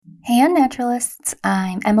Hey, Unnaturalists.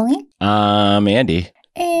 I'm Emily. Andy.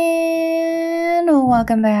 And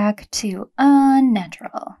welcome back to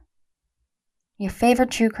Unnatural, your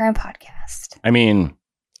favorite true crime podcast. I mean,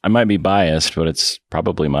 I might be biased, but it's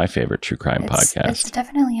probably my favorite true crime podcast. It's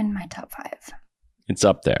definitely in my top 5. It's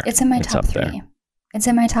up there. It's in my top 3. There. It's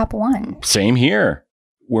in my top 1. Same here.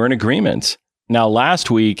 We're in agreement. Now, last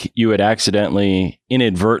week, you had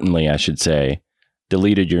inadvertently, I should say,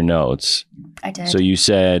 deleted your notes. I did. So you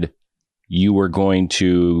said you were going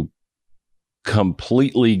to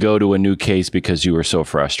completely go to a new case because you were so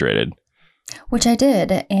frustrated. Which I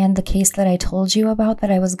did. And the case that I told you about that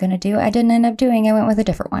I was going to do, I didn't end up doing. I went with a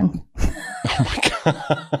different one. Oh my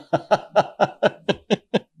God.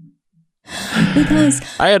 Because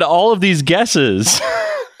I had all of these guesses.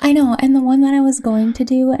 I know. And the one that I was going to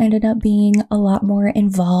do ended up being a lot more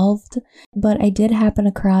involved. But I did happen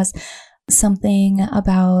across something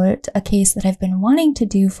about a case that I've been wanting to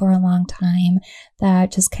do for a long time that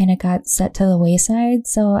just kind of got set to the wayside.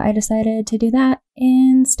 So I decided to do that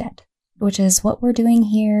instead, which is what we're doing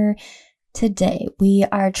here today. We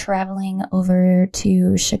are traveling over to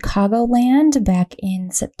Chicagoland back in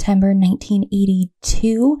September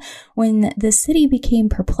 1982 when the city became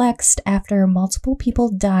perplexed after multiple people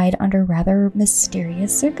died under rather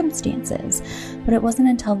mysterious circumstances. But it wasn't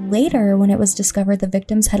until later when it was discovered the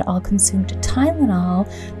victims had all consumed Tylenol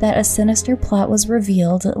that a sinister plot was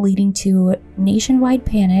revealed, leading to nationwide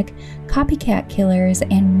panic, copycat killers,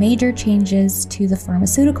 and major changes to the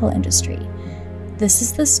pharmaceutical industry. This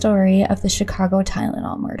is the story of the Chicago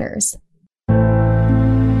Tylenol murders.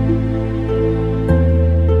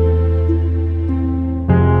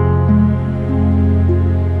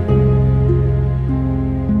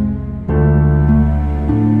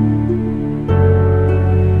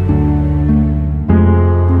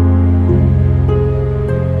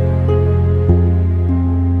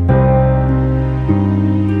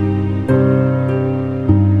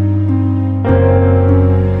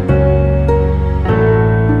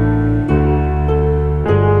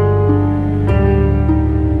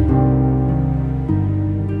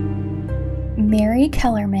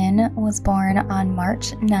 Kellerman was born on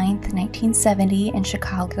March 9th, 1970 in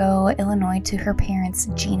Chicago, Illinois to her parents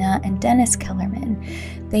Gina and Dennis Kellerman.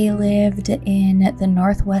 They lived in the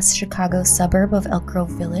northwest Chicago suburb of Elk Grove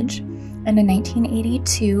Village. And in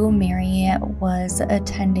 1982, Mary was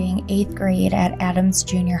attending 8th grade at Adams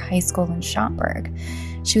Junior High School in Schaumburg.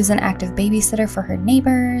 She was an active babysitter for her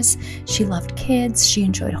neighbors. She loved kids. She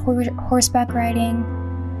enjoyed horseback riding.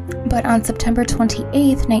 But on September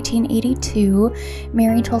 28th, 1982,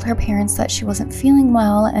 Mary told her parents that she wasn't feeling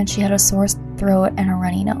well and she had a sore throat and a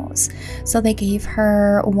runny nose. So they gave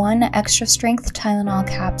her one extra strength Tylenol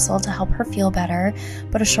capsule to help her feel better.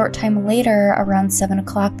 But a short time later, around 7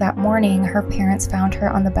 o'clock that morning, her parents found her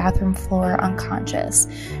on the bathroom floor unconscious.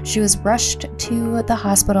 She was rushed to the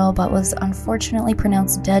hospital but was unfortunately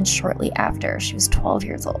pronounced dead shortly after. She was 12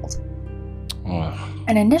 years old.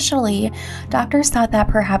 And initially, doctors thought that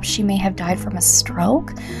perhaps she may have died from a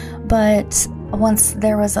stroke, but once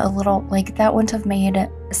there was a little, that wouldn't have made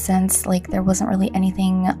sense. There wasn't really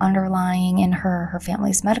anything underlying in her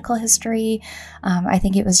family's medical history. I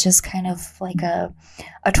think it was just kind of like a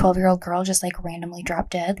 12-year-old girl just randomly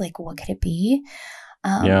dropped dead. What could it be?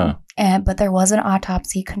 But there was an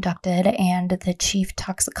autopsy conducted, and the chief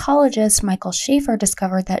toxicologist, Michael Schaefer,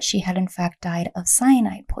 discovered that she had in fact died of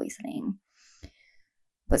cyanide poisoning.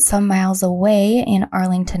 But some miles away in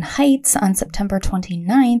Arlington Heights on September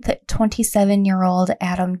 29th, 27-year-old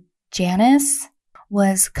Adam Janis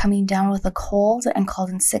was coming down with a cold and called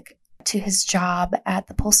in sick to his job at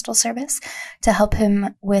the Postal Service. To help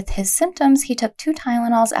him with his symptoms, he took 2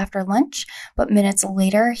 Tylenols after lunch, but minutes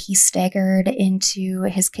later, he staggered into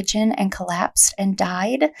his kitchen and collapsed and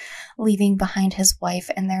died, leaving behind his wife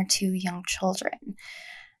and their 2 young children.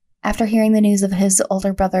 After hearing the news of his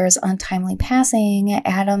older brother's untimely passing,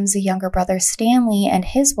 Adam's younger brother Stanley and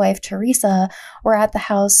his wife Teresa were at the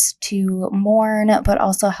house to mourn, but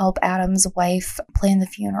also help Adam's wife plan the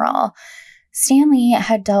funeral. Stanley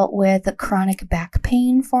had dealt with chronic back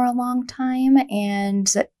pain for a long time,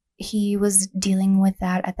 and he was dealing with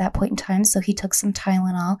that at that point in time, so he took some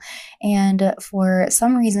Tylenol, and for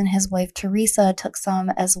some reason his wife Teresa took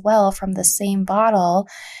some as well from the same bottle,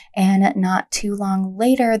 and not too long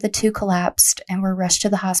later the 2 collapsed and were rushed to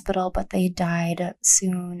the hospital, but they died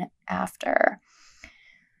soon after.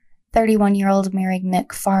 31-year-old Mary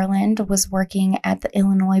McFarland was working at the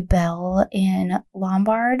Illinois Bell in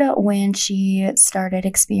Lombard when she started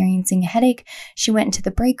experiencing a headache. She went into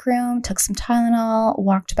the break room, took some Tylenol,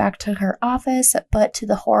 walked back to her office, but to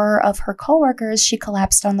the horror of her coworkers, she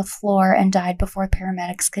collapsed on the floor and died before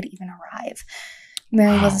paramedics could even arrive.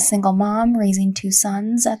 Mary was a single mom raising 2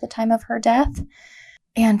 sons at the time of her death.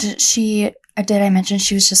 And did I mention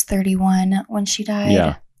she was just 31 when she died?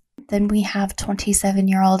 Yeah. Then we have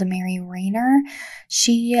 27-year-old Mary Rayner.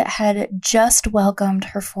 She had just welcomed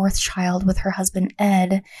her 4th child with her husband,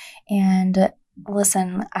 Ed. And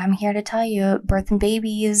listen, I'm here to tell you, birthing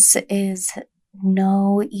babies is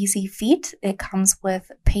no easy feat. It comes with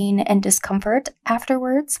pain and discomfort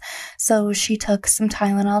afterwards. So she took some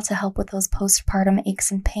Tylenol to help with those postpartum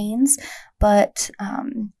aches and pains. But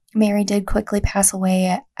Mary did quickly pass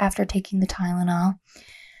away after taking the Tylenol.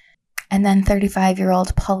 And then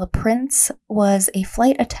 35-year-old Paula Prince was a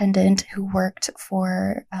flight attendant who worked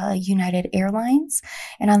for United Airlines.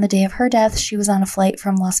 And on the day of her death, she was on a flight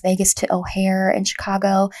from Las Vegas to O'Hare in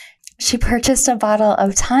Chicago. She purchased a bottle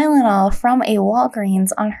of Tylenol from a Walgreens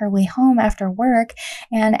on her way home after work.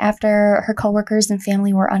 And after her coworkers and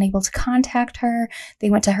family were unable to contact her, they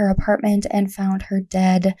went to her apartment and found her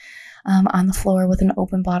dead on the floor with an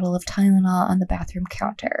open bottle of Tylenol on the bathroom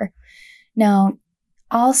counter. Now,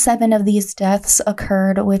 all 7 of these deaths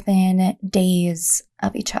occurred within days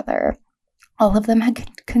of each other. All of them had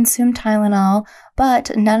consumed Tylenol,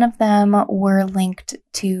 but none of them were linked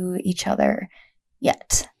to each other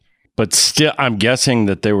yet. But still, I'm guessing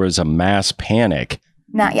that there was a mass panic.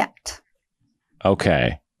 Not yet.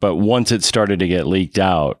 Okay. But once it started to get leaked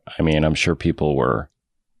out, I mean, I'm sure people were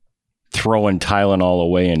throwing Tylenol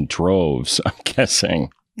away in droves, I'm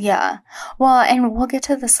guessing. Yeah. Well, and we'll get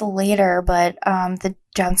to this later, but the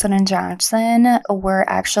Johnson & Johnson were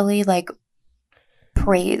actually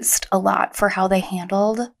praised a lot for how they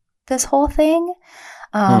handled this whole thing.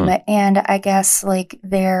 And I guess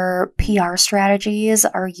their PR strategies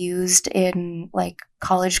are used in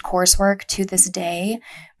college coursework to this day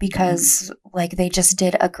because they just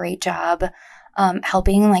did a great job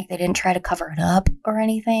helping. They didn't try to cover it up or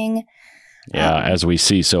anything. Yeah, as we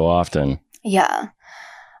see so often. Yeah.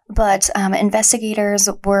 But investigators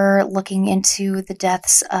were looking into the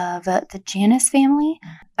deaths of the Janus family,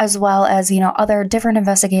 as well as, other different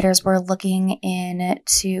investigators were looking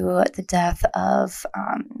into the death of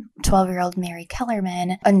 12-year-old Mary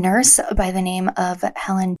Kellerman, a nurse by the name of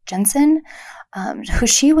Helen Jensen, who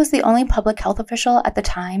she was the only public health official at the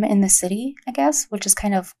time in the city, I guess, which is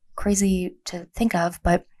kind of crazy to think of,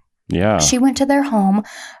 but yeah. She went to their home,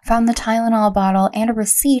 found the Tylenol bottle and a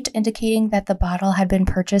receipt indicating that the bottle had been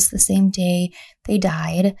purchased the same day they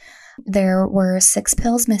died. There were 6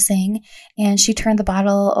 pills missing, and she turned the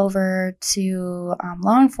bottle over to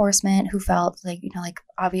law enforcement who felt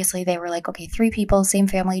obviously they were okay, 3 people, same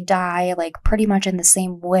family die, pretty much in the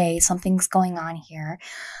same way. Something's going on here.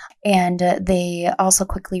 And they also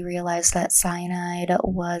quickly realized that cyanide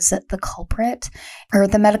was the culprit, or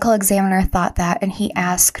the medical examiner thought that, and he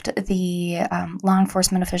asked the law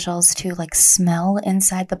enforcement officials to smell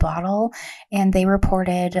inside the bottle, and they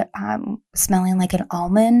reported smelling like an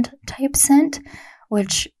almond type scent,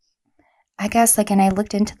 which I guess and I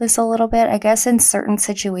looked into this a little bit, I guess in certain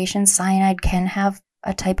situations cyanide can have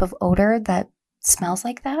a type of odor that smells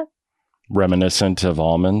like that. Reminiscent of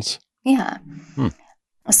almonds? Yeah.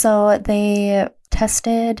 So they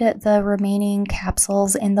tested the remaining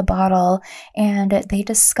capsules in the bottle, and they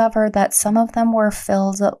discovered that some of them were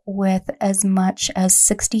filled with as much as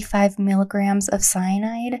 65 milligrams of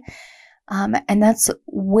cyanide. And that's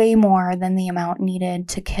way more than the amount needed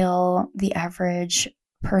to kill the average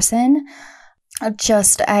person.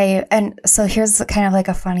 And so here's kind of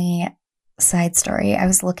a funny side story. I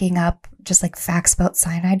was looking up just facts about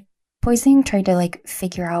cyanide poisoning, tried to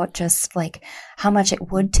figure out just how much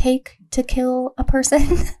it would take to kill a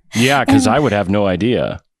person. Yeah, because I would have no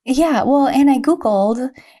idea. Yeah, well, and I Googled,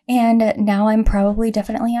 and now I'm probably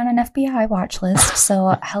definitely on an FBI watch list.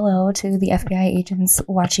 So hello to the FBI agents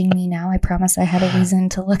watching me now. I promise I had a reason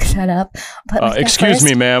to look that up. But excuse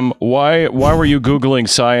me, ma'am. Why were you Googling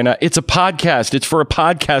cyanide? It's a podcast. It's for a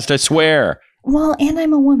podcast, I swear. Well, and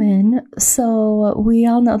I'm a woman, so we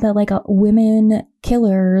all know that women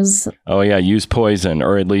killers. Oh yeah, use poison,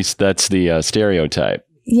 or at least that's the stereotype.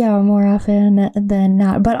 Yeah, more often than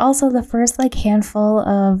not. But also the first handful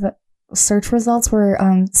of search results were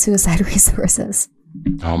suicide resources.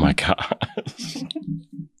 Oh my God.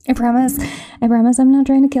 I promise I'm not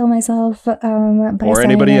trying to kill myself. Or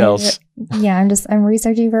anybody else. Yeah, I'm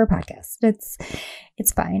researching for a podcast.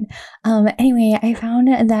 It's fine. Anyway, I found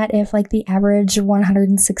that if like the average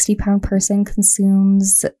 160-pound person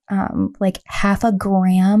consumes like half a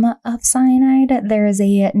gram of cyanide, there is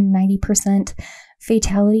a 90%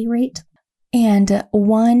 fatality rate. And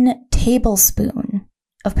 1 tablespoon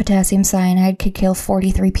of potassium cyanide could kill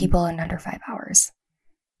 43 people in under 5 hours.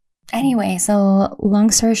 Anyway, so long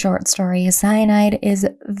story short, cyanide is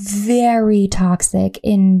very toxic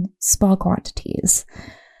in small quantities.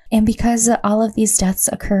 And because all of these deaths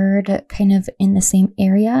occurred kind of in the same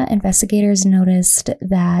area, investigators noticed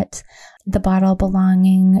that the bottle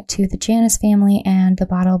belonging to the Janus family and the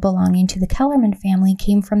bottle belonging to the Kellerman family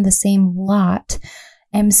came from the same lot,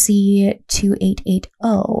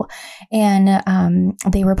 MC2880. And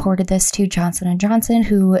they reported this to Johnson & Johnson,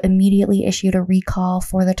 who immediately issued a recall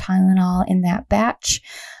for the Tylenol in that batch.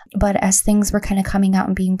 But as things were kind of coming out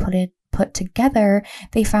and being put together,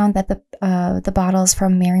 they found that the bottles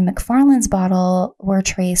from Mary McFarland's bottle were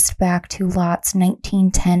traced back to lots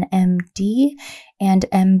 1910 MD and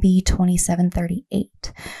MB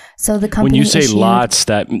 2738. So the company, when you say lots,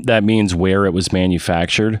 that means where it was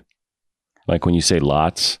manufactured. Like when you say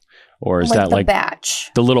lots, or is that like batch?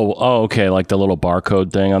 The little like the little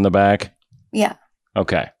barcode thing on the back. Yeah.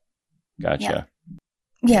 Okay, gotcha.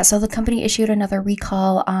 Yeah. So the company issued another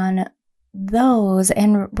recall on those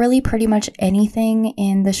and really pretty much anything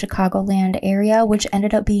in the Chicagoland area, which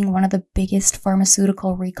ended up being one of the biggest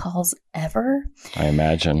pharmaceutical recalls ever. I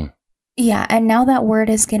imagine. Yeah, and now that word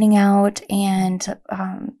is getting out and,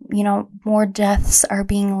 more deaths are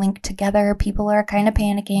being linked together, people are kind of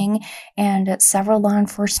panicking, and several law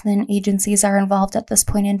enforcement agencies are involved at this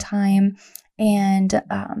point in time. And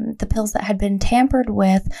the pills that had been tampered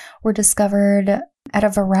with were discovered at a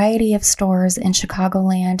variety of stores in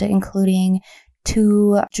Chicagoland, including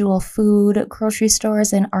 2 Jewel Food grocery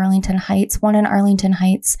stores in Arlington Heights, one in Arlington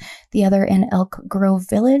Heights, the other in Elk Grove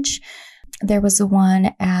Village. There was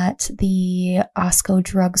one at the Osco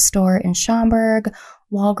Drug Store in Schaumburg,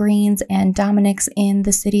 Walgreens, and Dominic's in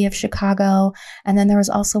the city of Chicago. And then there was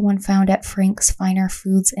also one found at Frank's Finer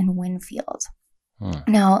Foods in Winfield.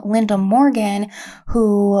 Now, Linda Morgan,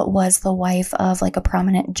 who was the wife of like a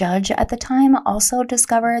prominent judge at the time, also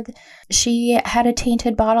discovered she had a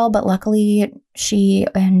tainted bottle, but luckily she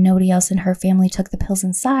and nobody else in her family took the pills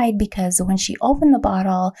inside, because when she opened the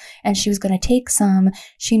bottle and she was going to take some,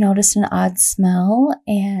 she noticed an odd smell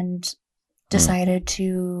and decided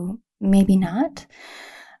to maybe not.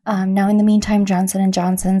 Now, in the meantime, Johnson &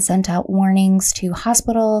 Johnson sent out warnings to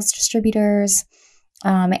hospitals, distributors,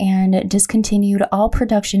 and discontinued all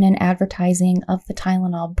production and advertising of the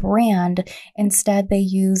Tylenol brand. Instead, they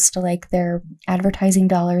used like their advertising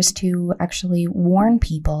dollars to actually warn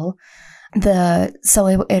people.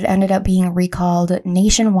 So it ended up being recalled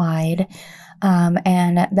nationwide.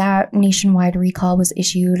 And that nationwide recall was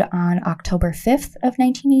issued on October 5th of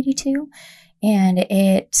 1982. And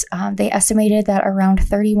they estimated that around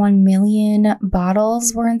 31 million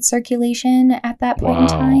bottles were in circulation at that point in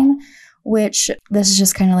time. Which, this is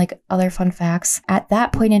just kind of like other fun facts. At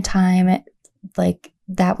that point in time, like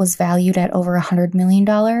that was valued at over $100 million,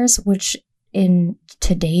 which in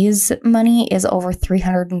today's money is over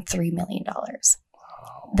 $303 million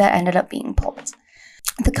that ended up being pulled.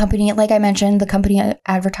 The company, like I mentioned, the company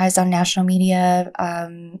advertised on national media,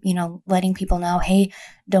 letting people know, hey,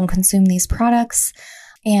 don't consume these products.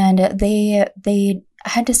 And they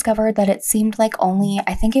had discovered that it seemed like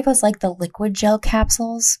I think it was like the liquid gel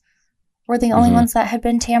capsules were the only ones that had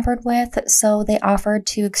been tampered with. So they offered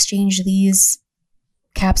to exchange these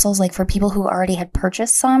capsules, like for people who already had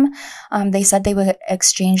purchased some. They said they would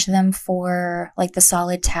exchange them for like the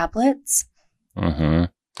solid tablets.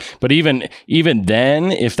 But even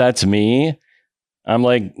then, if that's me, I'm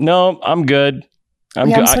like, no, I'm good.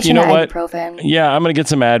 I'm good. You know what? Ibuprofen. Yeah, I'm going to get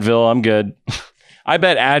some Advil. I'm good. I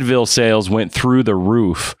bet Advil sales went through the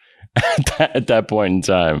roof at that point in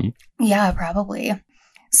time. Yeah, probably.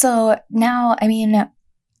 So now,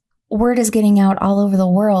 word is getting out all over the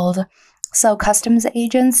world. So customs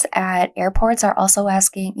agents at airports are also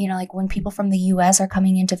asking, like when people from the U.S. are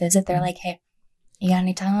coming in to visit, they're like, hey, you got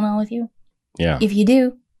any Tylenol with you? Yeah. If you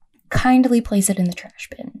do, kindly place it in the trash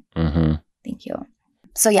bin. Thank you.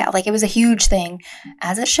 So yeah, like it was a huge thing,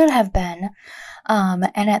 as it should have been.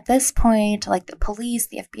 And at this point, like the police,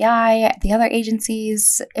 the FBI, the other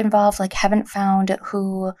agencies involved, like haven't found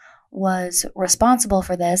who was responsible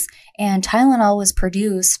for this. And Tylenol was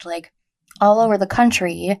produced like all over the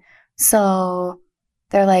country. So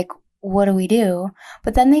they're like, what do we do?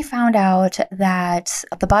 But then they found out that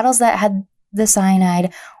the bottles that had the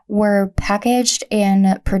cyanide were packaged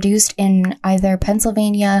and produced in either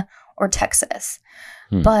Pennsylvania or Texas.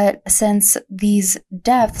 But since these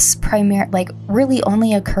deaths really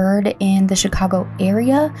only occurred in the Chicago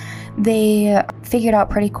area, they figured out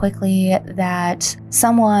pretty quickly that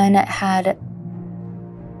someone had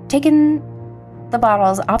taken the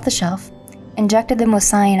bottles off the shelf, injected them with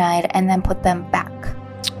cyanide, and then put them back.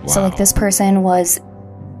 Wow. So this person was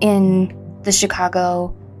in the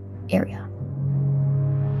Chicago area.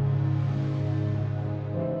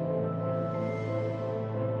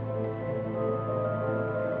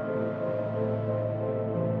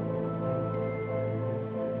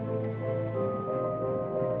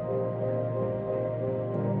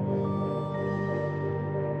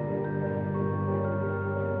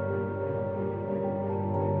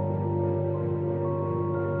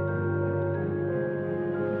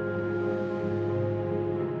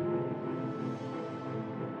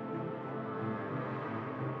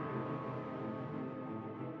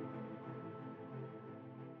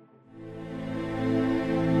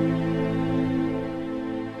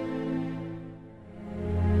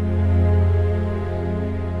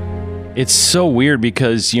 It's so weird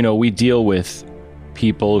because, we deal with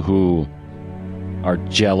people who are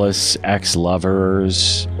jealous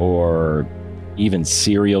ex-lovers or even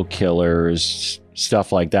serial killers,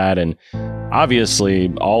 stuff like that. And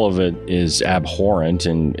obviously all of it is abhorrent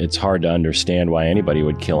and it's hard to understand why anybody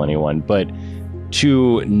would kill anyone. But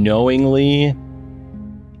to knowingly,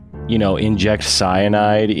 inject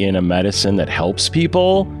cyanide in a medicine that helps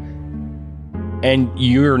people, and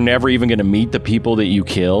you're never even going to meet the people that you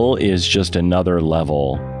kill, is just another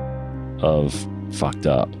level of fucked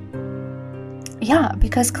up. Yeah,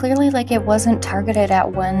 because clearly, it wasn't targeted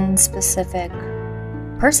at one specific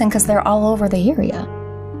person because they're all over the area.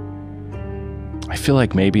 I feel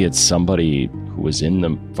like maybe it's somebody who was in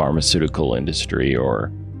the pharmaceutical industry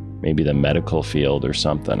or maybe the medical field or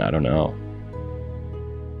something. I don't know.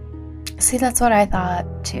 See, that's what I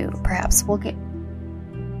thought too. Perhaps we'll get...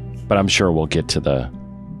 But I'm sure we'll get to the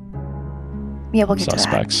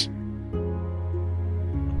suspects.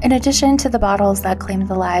 In addition to the bottles that claimed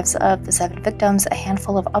the lives of the 7 victims, a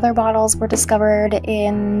handful of other bottles were discovered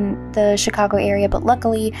in the Chicago area, but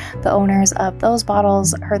luckily the owners of those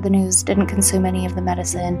bottles heard the news, didn't consume any of the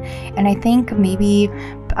medicine, and I think maybe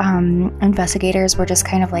investigators were just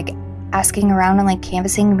kind of asking around and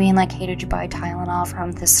canvassing, being hey, did you buy Tylenol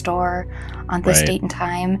from this store on this date and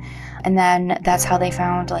time? And then that's how they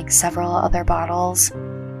found several other bottles.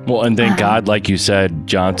 Well, and thank God, like you said,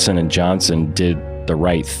 Johnson & Johnson did the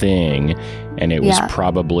right thing, and it was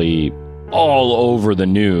probably all over the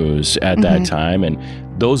news at that time. And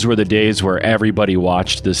those were the days where everybody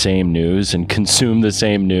watched the same news and consumed the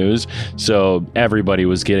same news, so everybody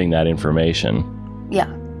was getting that information.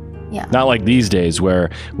 Yeah. Not like these days where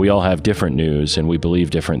we all have different news and we believe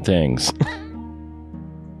different things.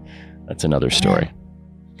 That's another story.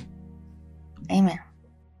 Amen.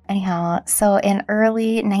 Anyhow, so in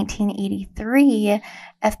early 1983,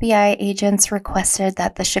 FBI agents requested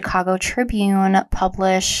that the Chicago Tribune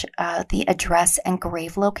publish the address and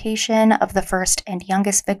grave location of the first and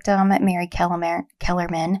youngest victim, Mary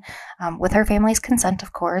Kellerman, with her family's consent,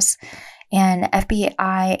 of course. And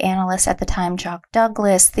FBI analyst at the time, Jock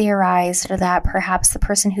Douglas, theorized that perhaps the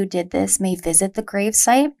person who did this may visit the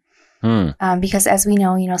gravesite. Because as we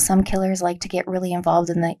know, some killers like to get really involved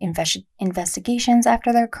in the investigations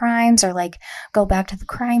after their crimes, or go back to the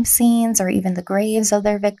crime scenes or even the graves of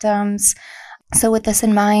their victims. So with this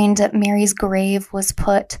in mind, Mary's grave was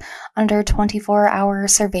put under 24-hour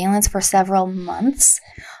surveillance for several months,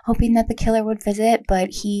 hoping that the killer would visit,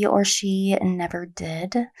 but he or she never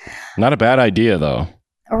did. Not a bad idea, though.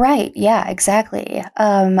 Right, yeah, exactly.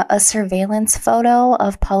 A surveillance photo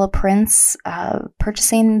of Paula Prince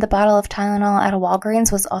purchasing the bottle of Tylenol at a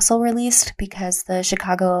Walgreens was also released because the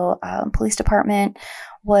Chicago Police Department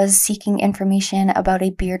was seeking information about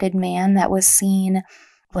a bearded man that was seen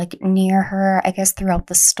near her, I guess, throughout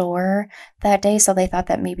the store that day. So they thought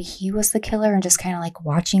that maybe he was the killer and just kind of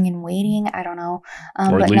watching and waiting. I don't know.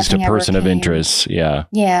 Or at least a person of interest. Yeah.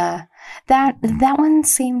 Yeah. That one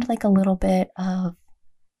seemed like a little bit of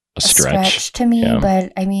a stretch to me. Yeah.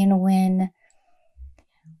 But I mean,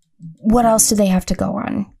 what else do they have to go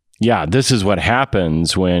on? Yeah. This is what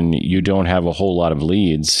happens when you don't have a whole lot of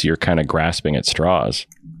leads. You're kind of grasping at straws.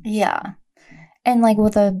 Yeah. And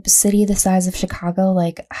with a city the size of Chicago,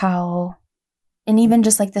 and even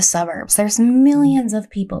just the suburbs, there's millions of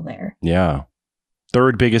people there. Yeah.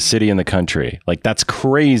 Third biggest city in the country. That's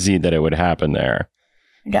crazy that it would happen there.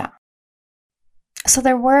 Yeah. So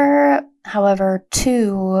there were, however,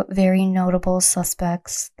 2 very notable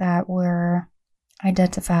suspects that were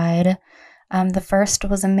identified. The first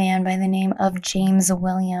was a man by the name of James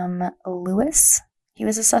William Lewis. he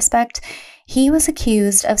was a suspect. He was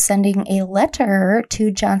accused of sending a letter to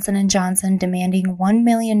Johnson & Johnson demanding $1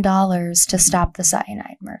 million to stop the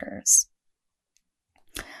cyanide murders.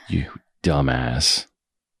 You dumbass.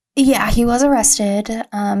 Yeah, he was arrested.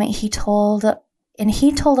 He told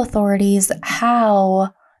authorities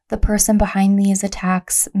how the person behind these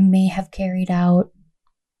attacks may have carried out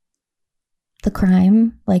the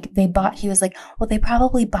crime. Like they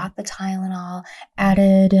probably bought the Tylenol,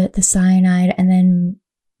 added the cyanide, and then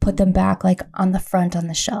put them back like on the front on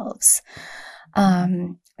the shelves.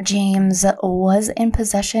 James was in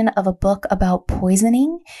possession of a book about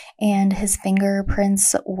poisoning, and his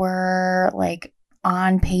fingerprints were like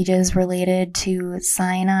on pages related to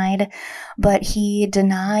cyanide, but he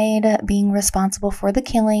denied being responsible for the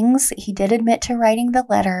killings. He did admit to writing the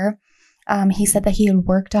letter. He said that he had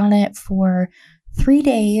worked on it for 3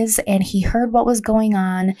 days and he heard what was going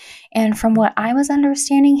on. And from what I was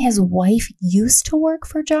understanding, his wife used to work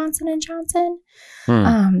for Johnson & Johnson.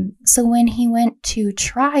 So when he went to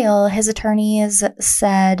trial, his attorneys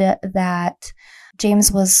said that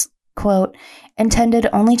James was, quote, intended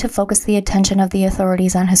only to focus the attention of the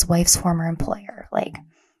authorities on his wife's former employer. Like,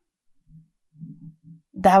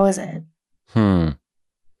 that was it. Well,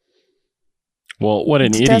 what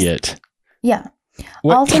an idiot. Yeah.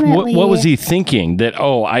 Ultimately, what was he thinking? That,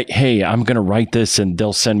 I'm going to write this and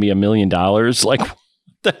they'll send me $1 million? Like, what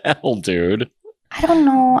the hell, dude? I don't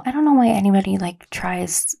know why anybody like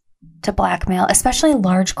tries to blackmail, especially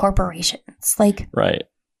large corporations. Like, right.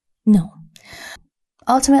 No.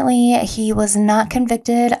 Ultimately, he was not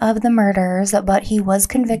convicted of the murders, but he was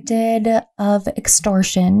convicted of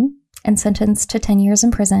extortion and sentenced to 10 years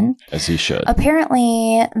in prison. As he should.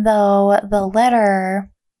 Apparently, though, the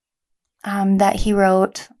letter that he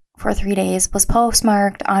wrote for 3 days was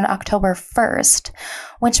postmarked on October 1st,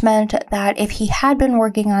 which meant that if he had been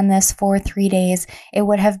working on this for 3 days, it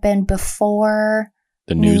would have been before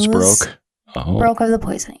the news broke of the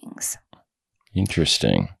poisonings.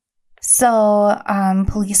 Interesting. So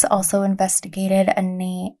police also investigated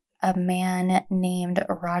a man named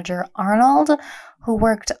Roger Arnold, who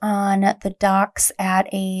worked on the docks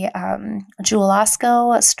at a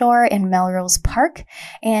Jewel-Osco store in Melrose Park.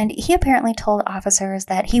 And he apparently told officers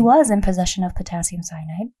that he was in possession of potassium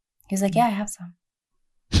cyanide. He was like, yeah, I have some.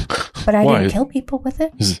 But I didn't kill people with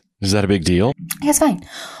it. Is that a big deal? Yeah, it's fine.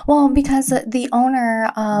 Well, because the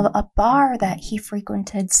owner of a bar that he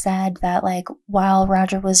frequented said that, like, while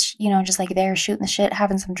Roger was, just like there shooting the shit,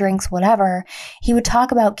 having some drinks, whatever, he would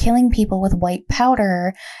talk about killing people with white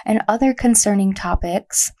powder and other concerning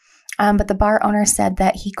topics. But the bar owner said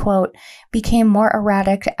that he, quote, became more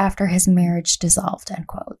erratic after his marriage dissolved, end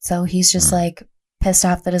quote. So he's just like pissed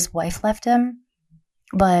off that his wife left him.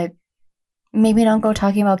 But maybe don't go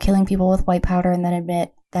talking about killing people with white powder and then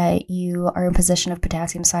admit that you are in possession of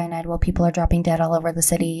potassium cyanide while people are dropping dead all over the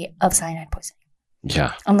city of cyanide poisoning.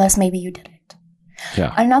 Yeah. Unless maybe you did it.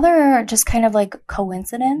 Yeah. Another just kind of like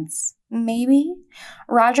coincidence, maybe.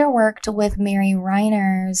 Roger worked with Mary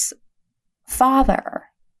Reiner's father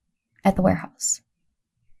at the warehouse,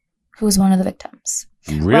 who was one of the victims.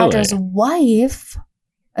 Really? Roger's wife,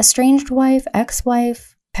 estranged wife,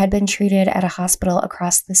 ex-wife, had been treated at a hospital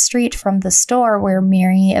across the street from the store where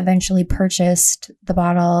Mary eventually purchased the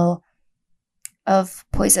bottle of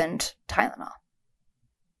poisoned Tylenol.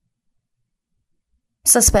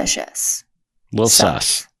 Suspicious. Little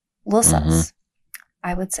sus,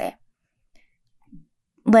 I would say.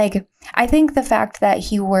 Like, I think the fact that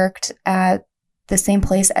he worked at the same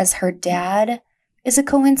place as her dad is a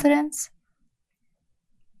coincidence.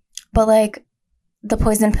 But, like, the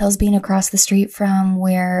poison pills being across the street from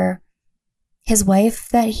where his wife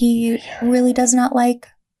that he really does not like.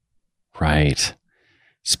 Right.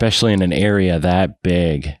 Especially in an area that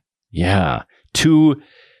big. Yeah. 2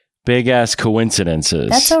 big ass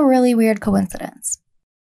coincidences. That's a really weird coincidence.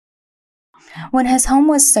 When his home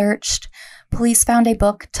was searched, police found a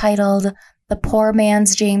book titled The Poor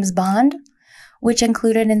Man's James Bond, which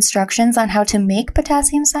included instructions on how to make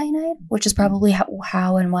potassium cyanide, which is probably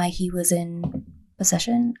how and why he was in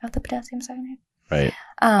possession of the potassium cyanide. Right.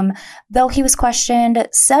 Though he was questioned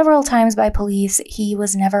several times by police, he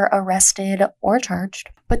was never arrested or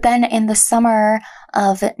charged. But then in the summer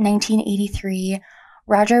of 1983,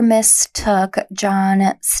 Roger mistook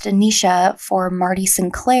John Stanisha for Marty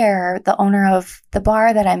Sinclair, the owner of the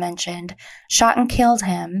bar that I mentioned, shot and killed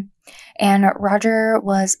him. And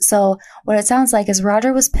so what it sounds like is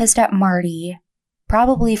Roger was pissed at Marty,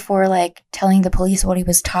 probably for like telling the police what he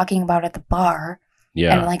was talking about at the bar.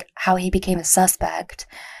 Yeah. And like how he became a suspect.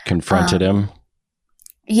 Confronted him.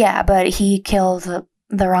 Yeah, but he killed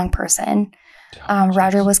the wrong person.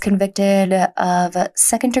 Roger was convicted of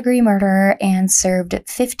second-degree murder and served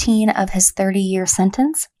 15 of his 30-year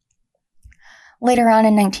sentence. Later on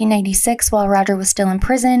in 1996, while Roger was still in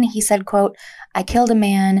prison, he said, quote, "I killed a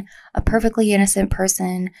man, a perfectly innocent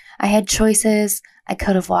person. I had choices. I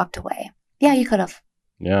could have walked away." Yeah, you could have.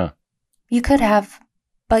 Yeah. You could have,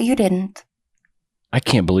 but you didn't. I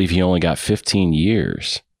can't believe he only got 15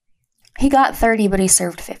 years. He got 30, but he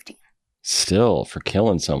served 15. Still, for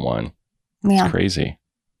killing someone. Yeah. It's crazy.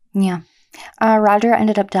 Yeah. Roger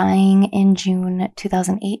ended up dying in June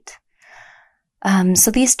 2008. So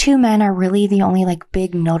these two men are really the only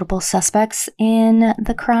big notable suspects in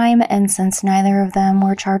the crime, and since neither of them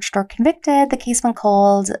were charged or convicted, the case went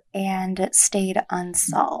cold and stayed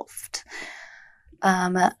unsolved.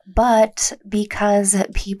 But because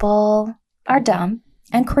people are dumb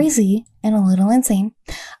and crazy and a little insane,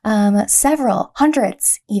 several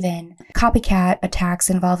hundreds even copycat attacks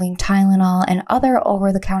involving Tylenol and other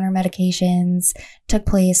over-the-counter medications took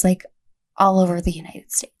place all over the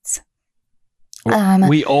United States.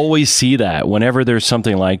 We always see that whenever there's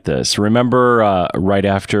something like this. Remember right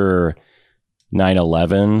after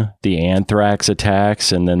 9/11, the anthrax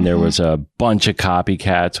attacks, and then there was a bunch of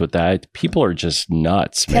copycats with that. People are just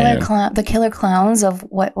nuts, man. The killer clowns of,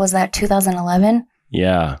 what was that, 2011?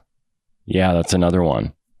 Yeah. Yeah, that's another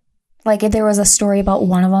one. There was a story about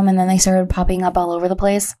one of them, and then they started popping up all over the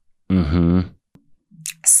place. Mm-hmm.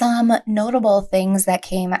 Some notable things that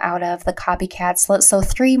came out of the copycats. So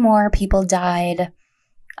 3 more people died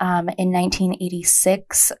in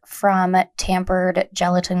 1986 from tampered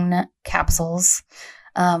gelatin capsules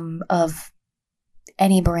of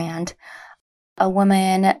any brand. A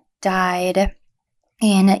woman died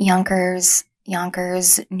in Yonkers,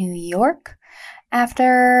 New York,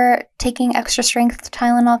 after taking extra strength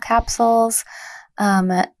Tylenol capsules.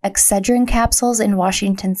 Excedrin capsules in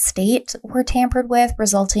Washington State were tampered with,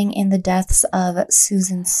 resulting in the deaths of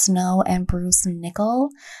Susan Snow and Bruce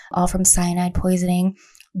Nickel, all from cyanide poisoning.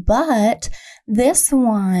 But this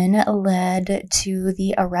one led to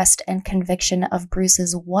the arrest and conviction of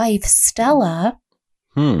Bruce's wife, Stella.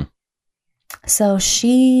 So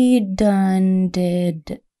she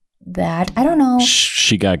did that. I don't know.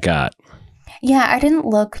 She got. Yeah, I didn't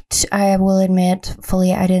look, I will admit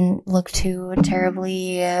fully, I didn't look too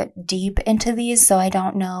terribly deep into these, so I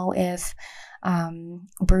don't know if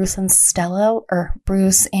Bruce and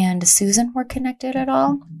Susan were connected at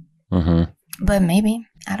all. Mm-hmm. But maybe,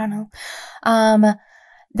 I don't know.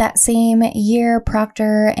 That same year,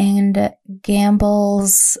 Procter and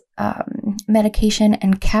Gamble's medication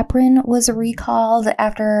encaprin was recalled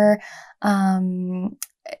after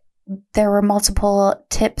there were multiple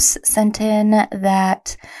tips sent in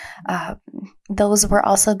that those were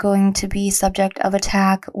also going to be subject of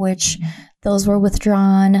attack, which those were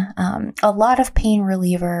withdrawn. A lot of pain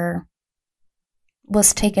reliever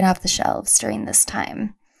was taken off the shelves during this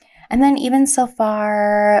time. And then even so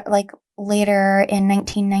far, later in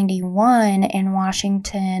 1991 in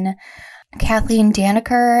Washington, Kathleen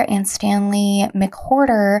Danaker and Stanley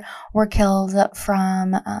McWhorter were killed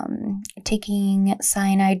from taking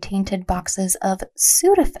cyanide-tainted boxes of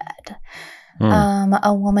Sudafed.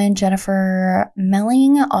 A woman, Jennifer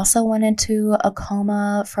Melling, also went into a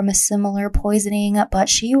coma from a similar poisoning, but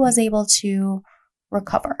she was able to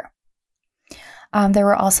recover. There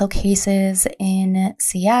were also cases in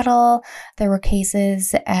Seattle. There were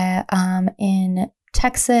cases in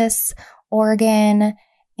Texas, Oregon,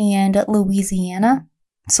 and Louisiana.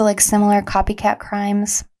 So similar copycat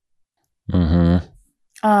crimes.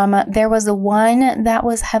 Mm-hmm. There was one that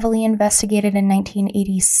was heavily investigated in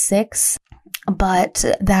 1986, but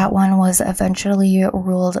that one was eventually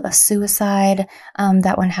ruled a suicide.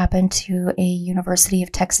 That one happened to a University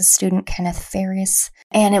of Texas student, Kenneth Ferris,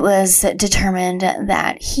 and it was determined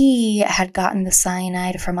that he had gotten the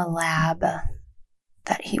cyanide from a lab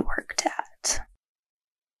that he worked at.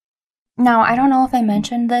 Now, I don't know if I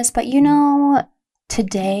mentioned this, but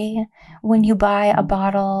today when you buy a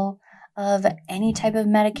bottle of any type of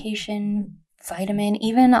medication, vitamin,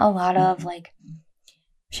 even a lot of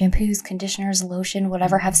shampoos, conditioners, lotion,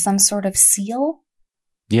 whatever, have some sort of seal.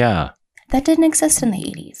 Yeah. That didn't exist in the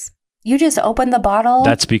 80s. You just open the bottle.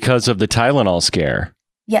 That's because of the Tylenol scare.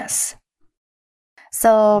 Yes.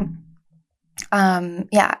 So,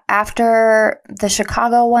 after the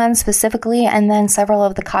Chicago one specifically, and then several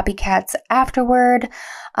of the copycats afterward,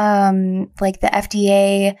 the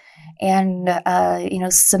FDA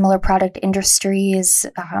and, similar product industries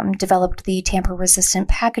developed the tamper-resistant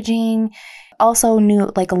packaging. Also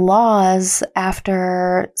new laws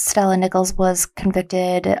after Stella Nichols was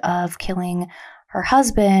convicted of killing her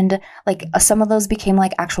husband, like some of those became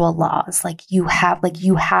like actual laws. Like you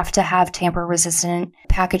have to have tamper resistant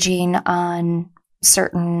packaging on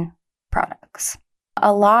certain products.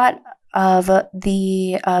 A lot of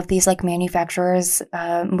these like manufacturers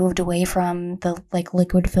moved away from the like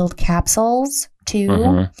liquid filled capsules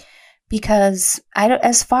too, because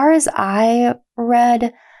as far as I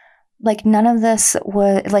read, like none of this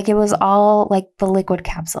was like, it was all like the liquid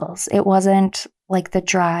capsules. It wasn't like the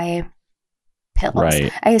dry pills.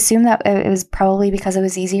 Right. I assume that it was probably because it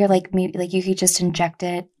was easier. Like maybe like you could just inject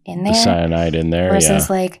it in there. The cyanide in there. Versus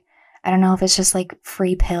like, I don't know if it's just like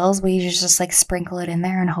free pills where you just like sprinkle it in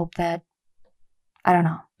there and hope that, I don't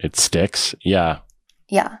know. It sticks. Yeah.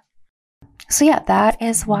 Yeah. So yeah, that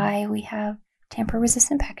is why we have tamper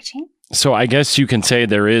resistant packaging. So I guess you can say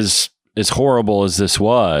there is, as horrible as this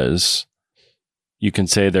was, you can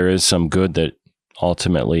say there is some good that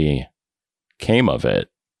ultimately came of it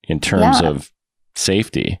in terms of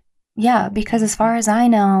safety. Yeah, because as far as I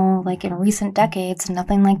know, like in recent decades,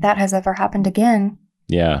 nothing like that has ever happened again.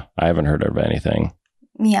 Yeah, I haven't heard of anything.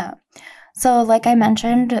 Yeah. So like I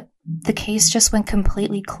mentioned, the case just went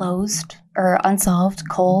completely closed or unsolved,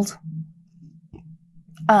 cold.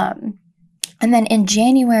 And then in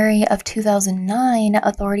January of 2009,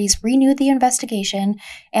 authorities renewed the investigation.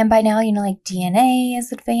 And by now, like DNA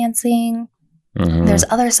is advancing. There's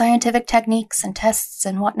other scientific techniques and tests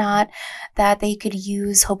and whatnot that they could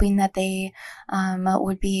use, hoping that they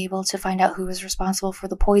would be able to find out who was responsible for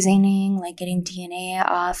the poisoning, like getting DNA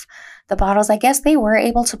off the bottles. I guess they were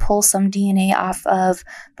able to pull some DNA off of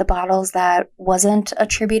the bottles that wasn't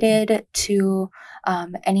attributed to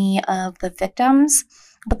any of the victims.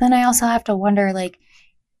 But then I also have to wonder, like,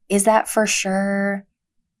 is that for sure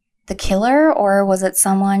the killer, or was it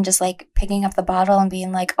someone just like picking up the bottle and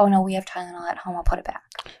being like, oh no, we have Tylenol at home, I'll put it back?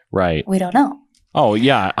 Right. We don't know. Oh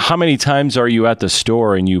yeah. How many times are you at the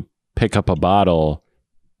store and you pick up a bottle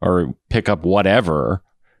or pick up whatever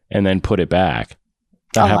and then put it back?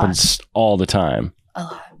 That happens all the time. A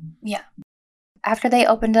lot. Yeah. After they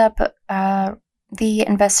opened up the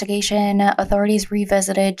investigation, authorities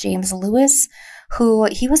revisited James Lewis, who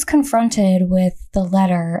he was confronted with the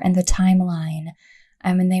letter and the timeline.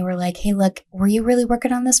 And they were like, hey, look, were you really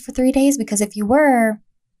working on this for 3 days? Because if you were,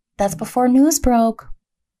 that's before news broke.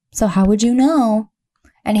 So how would you know?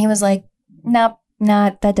 And he was like, nope,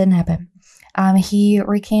 that didn't happen. He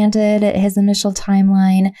recanted his initial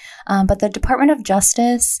timeline, but the Department of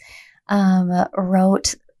Justice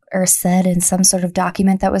wrote or said in some sort of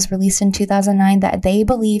document that was released in 2009 that they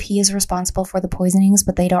believe he is responsible for the poisonings,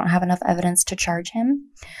 but they don't have enough evidence to charge him.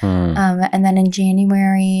 And then in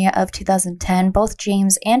January of 2010, both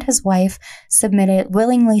James and his wife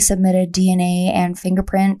willingly submitted DNA and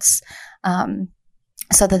fingerprints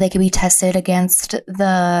so that they could be tested against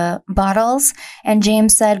the bottles. And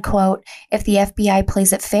James said, quote, if the FBI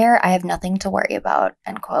plays it fair, I have nothing to worry about,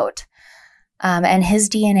 end quote. And his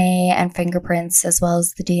DNA and fingerprints, as well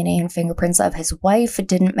as the DNA and fingerprints of his wife,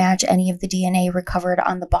 didn't match any of the DNA recovered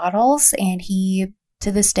on the bottles. And he,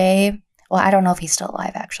 to this day, well, I don't know if he's still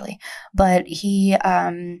alive, actually, but he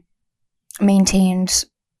maintained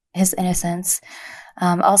his innocence.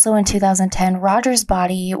 Also in 2010, Roger's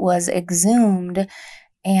body was exhumed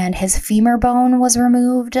and his femur bone was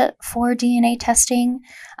removed for DNA testing,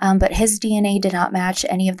 but his DNA did not match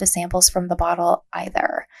any of the samples from the bottle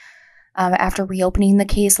either. After reopening the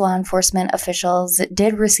case, law enforcement officials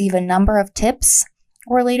did receive a number of tips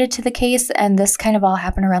related to the case, and this kind of all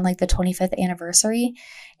happened around like the 25th anniversary.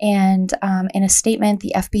 And in a statement,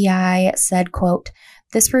 the FBI said, quote,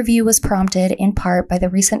 this review was prompted in part by the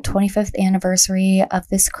recent 25th anniversary of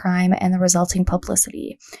this crime and the resulting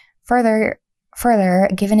publicity. Further,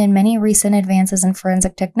 given in many recent advances in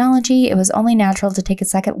forensic technology, it was only natural to take a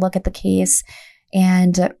second look at the case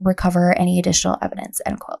and recover any additional evidence,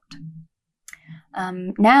 end quote.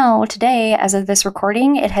 Now, today, as of this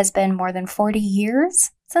recording, it has been more than 40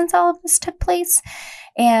 years since all of this took place,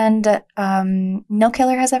 and no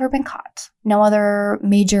killer has ever been caught. No other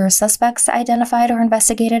major suspects identified or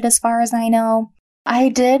investigated as far as I know. I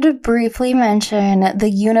did briefly mention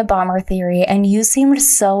the Unabomber theory, and you seemed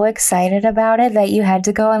so excited about it that you had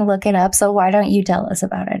to go and look it up, so why don't you tell us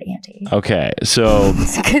about it, Andy? Okay, so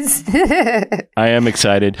I am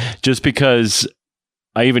excited just because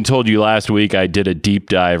I even told you last week I did a deep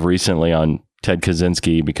dive recently on Ted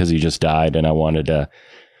Kaczynski because he just died, and I wanted to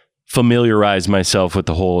familiarize myself with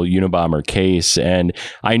the whole Unabomber case. And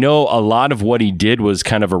I know a lot of what he did was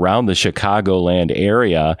kind of around the Chicagoland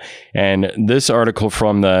area. And this article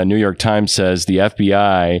from the New York Times says the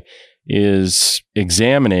FBI is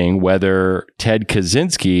examining whether Ted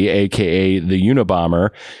Kaczynski, aka the Unabomber,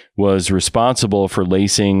 was responsible for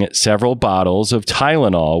lacing several bottles of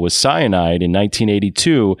Tylenol with cyanide in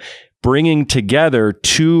 1982, bringing together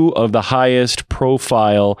two of the highest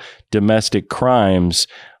profile domestic crimes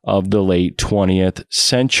of the late 20th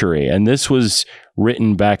century. And this was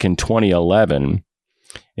written back in 2011.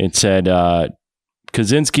 It said,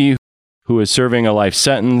 Kaczynski, who is serving a life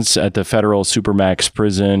sentence at the federal Supermax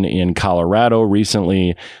prison in Colorado,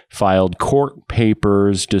 recently filed court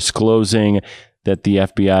papers disclosing that the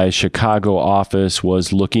FBI's Chicago office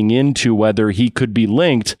was looking into whether he could be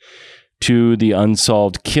linked to the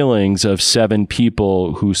unsolved killings of 7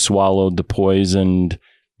 people who swallowed the poisoned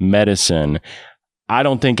medicine. I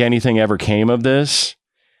don't think anything ever came of this,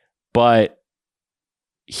 but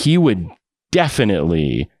he would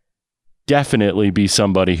definitely be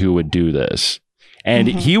somebody who would do this. And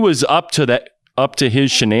he was up to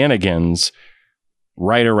his shenanigans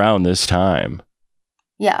right around this time.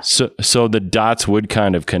 Yeah. So the dots would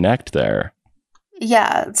kind of connect there.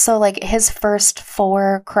 Yeah. So like his first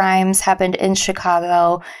 4 crimes happened in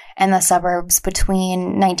Chicago and the suburbs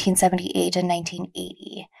between 1978 and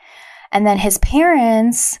 1980. And then his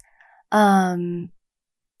parents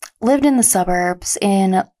lived in the suburbs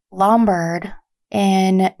in Lombard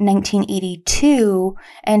in 1982,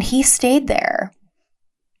 and he stayed there.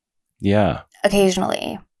 Yeah.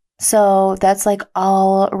 Occasionally. So that's like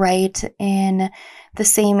all right in the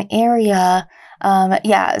same area.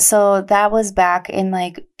 Yeah, so that was back in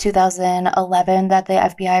like 2011 that the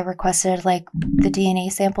FBI requested like the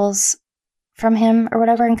DNA samples from him or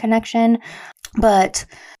whatever in connection. But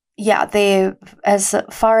yeah, they, as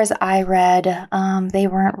far as I read, they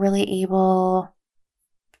weren't really able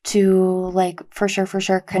to like for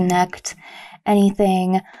sure connect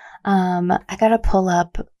anything. I gotta pull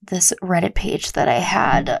up this Reddit page that I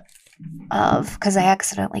had because I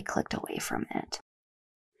accidentally clicked away from it.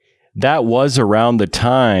 That was around the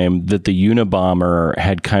time that the Unabomber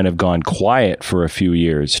had kind of gone quiet for a few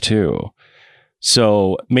years too.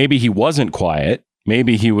 So maybe he wasn't quiet.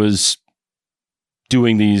 Maybe he was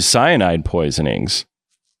doing these cyanide poisonings.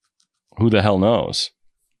 Who the hell knows?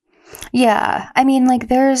 Yeah. I mean, like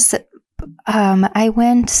there's, I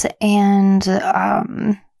went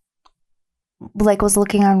and, like was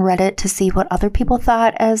looking on Reddit to see what other people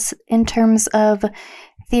thought as in terms of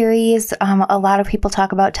theories. A lot of people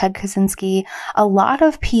talk about Ted Kaczynski. A lot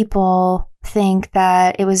of people think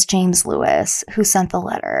that it was James Lewis who sent the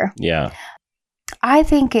letter. Yeah. I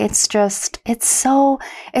think it's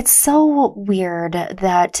so weird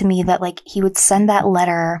that to me that like he would send that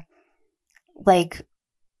letter like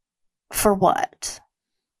for what?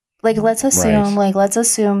 Like let's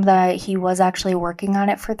assume that he was actually working on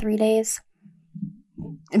it for 3 days.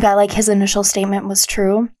 That like his initial statement was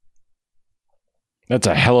true. That's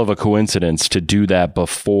a hell of a coincidence to do that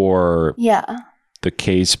before the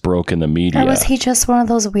case broke in the media. Or was he just one of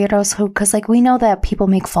those weirdos who, because like we know that people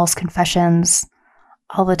make false confessions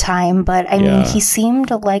all the time, but I mean, he seemed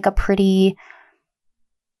like a pretty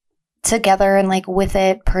together and like with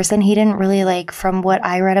it person. He didn't really like, from what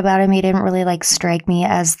I read about him, he didn't really like strike me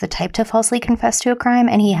as the type to falsely confess to a crime,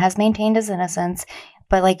 and he has maintained his innocence,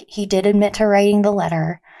 but like he did admit to writing the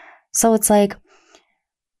letter. So it's like,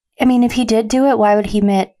 I mean, if he did do it, why would he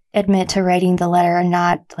admit to writing the letter and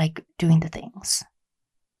not like doing the things?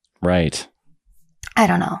 Right. I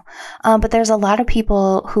don't know. But there's a lot of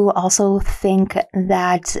people who also think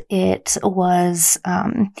that it was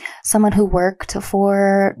someone who worked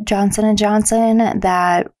for Johnson & Johnson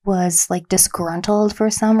that was like disgruntled for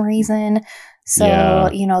some reason. So,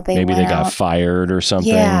 you know, they got fired or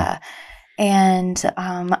something. Yeah. And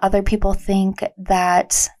other people think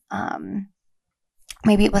that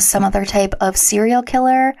maybe it was some other type of serial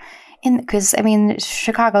killer. Because, I mean,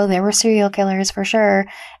 Chicago, there were serial killers for sure.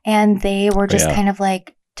 And they were just kind of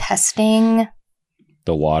like testing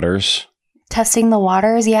the waters.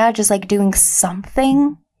 Yeah. Just like doing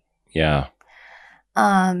something. Yeah.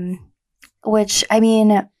 Which, I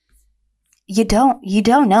mean, you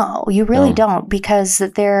don't know. You really don't, because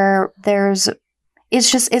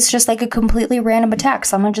it's just like a completely random attack.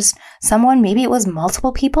 Someone, maybe it was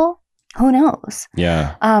multiple people. Who knows?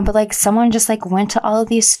 Yeah. But like someone just like went to all of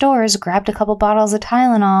these stores, grabbed a couple bottles of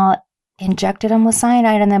Tylenol, injected them with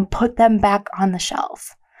cyanide, and then put them back on the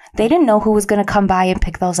shelf. They didn't know who was going to come by and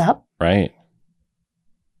pick those up. Right.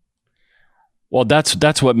 Well,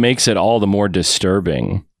 that's what makes it all the more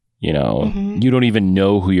disturbing. You know, you don't even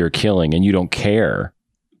know who you're killing, and you don't care.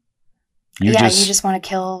 You just want to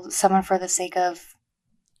kill someone for the sake of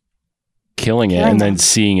killing it and then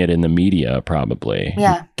seeing it in the media, probably.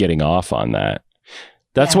 Yeah. Getting off on that.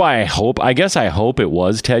 That's why I guess I hope it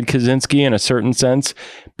was Ted Kaczynski in a certain sense,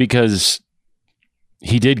 because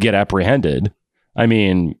he did get apprehended. I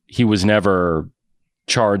mean, he was never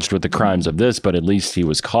charged with the crimes of this, but at least he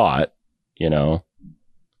was caught, you know.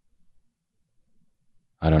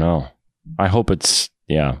 I don't know. I hope it's,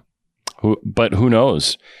 but who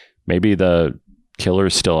knows? Maybe the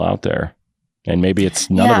killer's still out there, and maybe it's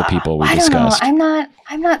none of the people we discussed. I don't know.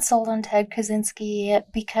 I'm not sold on Ted Kaczynski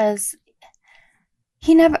because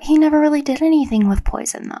he never really did anything with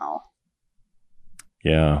poison, though.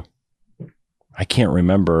 Yeah. I can't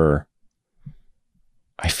remember.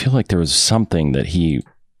 I feel like there was something that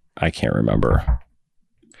I can't remember.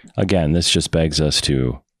 Again, this just begs us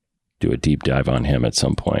to do a deep dive on him at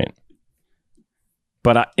some point.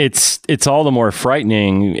 But it's all the more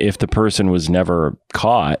frightening if the person was never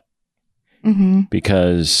caught,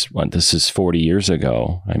 because this is 40 years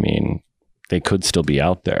ago. I mean, they could still be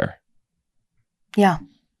out there. Yeah.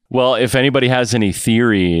 Well, if anybody has any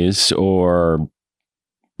theories or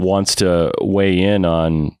wants to weigh in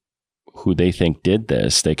on who they think did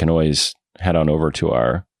this, they can always head on over to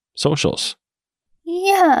our socials.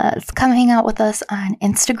 Yes, come hang out with us on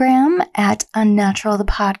Instagram at Unnatural the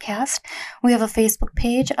Podcast. We have a Facebook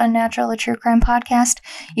page, Unnatural the True Crime Podcast.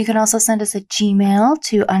 You can also send us a Gmail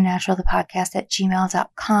to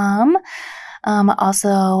unnaturalthepodcast@gmail.com.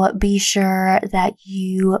 Also, be sure that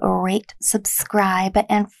you rate, subscribe,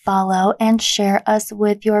 and follow, and share us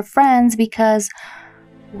with your friends, because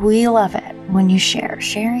we love it when you share.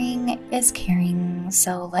 Sharing is caring,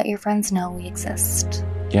 so let your friends know we exist.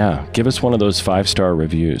 Yeah, give us one of those 5-star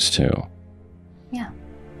reviews, too. Yeah.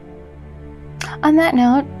 On that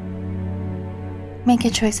note, make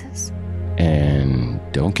good choices. And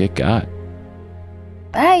don't get got.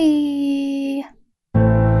 Bye!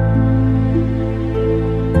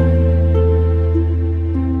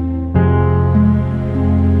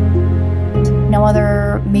 No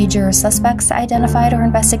other major suspects identified or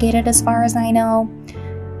investigated as far as I know.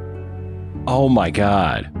 Oh my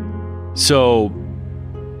God. So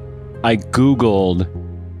I Googled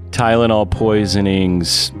Tylenol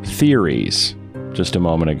poisoning's theories just a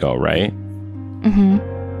moment ago, right? Mm-hmm.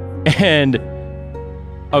 And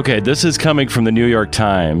okay, this is coming from the New York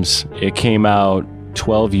Times. It came out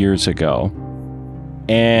 12 years ago.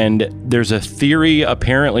 And there's a theory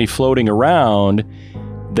apparently floating around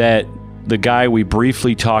that the guy we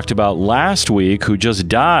briefly talked about last week who just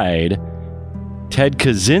died, Ted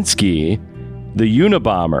Kaczynski, the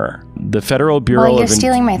Unabomber, the Federal Bureau of... Well, you're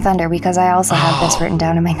stealing my thunder because I also have this written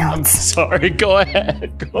down in my notes. I'm sorry. Go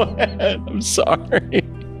ahead. I'm sorry.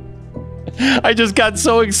 I just got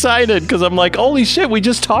so excited because I'm like, holy shit, we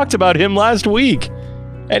just talked about him last week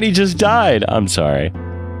and he just died. I'm sorry.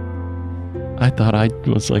 I thought I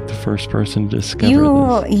was like the first person to discover this.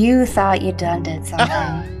 You thought you done did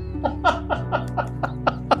something.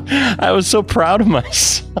 I was so proud of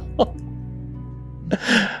myself.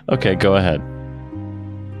 Okay, go ahead.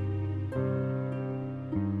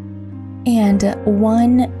 And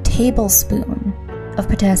 1 tablespoon of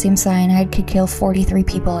potassium cyanide could kill 43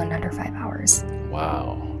 people in under 5 hours.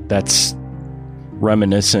 Wow. That's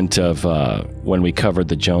reminiscent of when we covered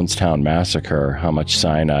the Jonestown Massacre, how much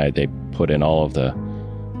cyanide they put in all of the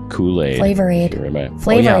Kool-Aid. Flavor-Aid.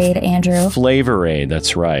 Flavor-Aid, Andrew. Flavor-Aid,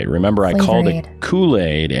 that's right. Remember, I called it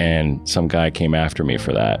Kool-Aid, and some guy came after me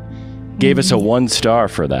for that. Gave us a 1 star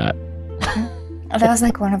for that. That was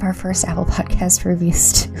like one of our first Apple Podcast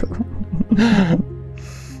reviews, too.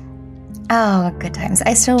 Oh, good times.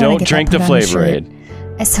 I still want to get Don't drink the Flavor-Aid.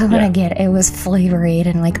 I still want to get it was Flavor-Aid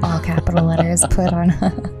in like all capital letters put on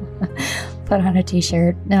a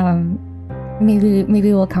t-shirt.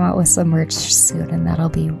 Maybe we'll come out with some merch soon, and that'll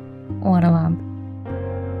be one of them.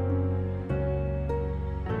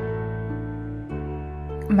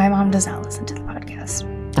 My mom does not listen to the podcast.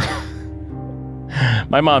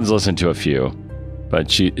 My mom's listened to a few,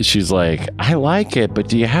 but she's like, I like it, but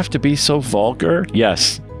do you have to be so vulgar?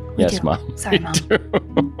 Yes. Yes, Mom. Sorry, Mom.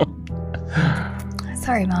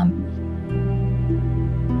 Sorry, Mom.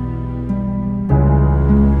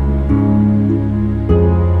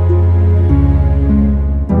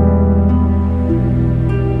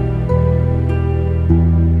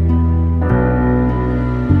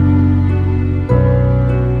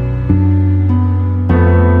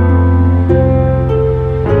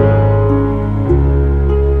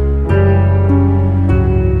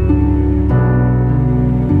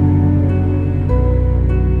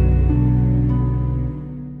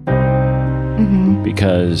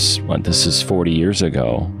 Because this is 40 years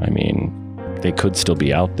ago. I mean, they could still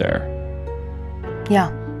be out there. Yeah.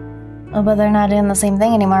 But they're not doing the same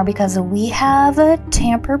thing anymore because we have a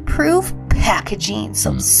tamper-proof packaging.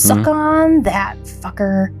 So suck on that,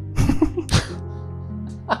 fucker.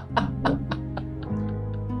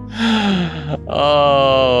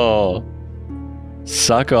 Oh,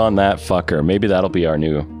 suck on that fucker. Maybe that'll be our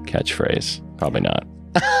new catchphrase. Probably not.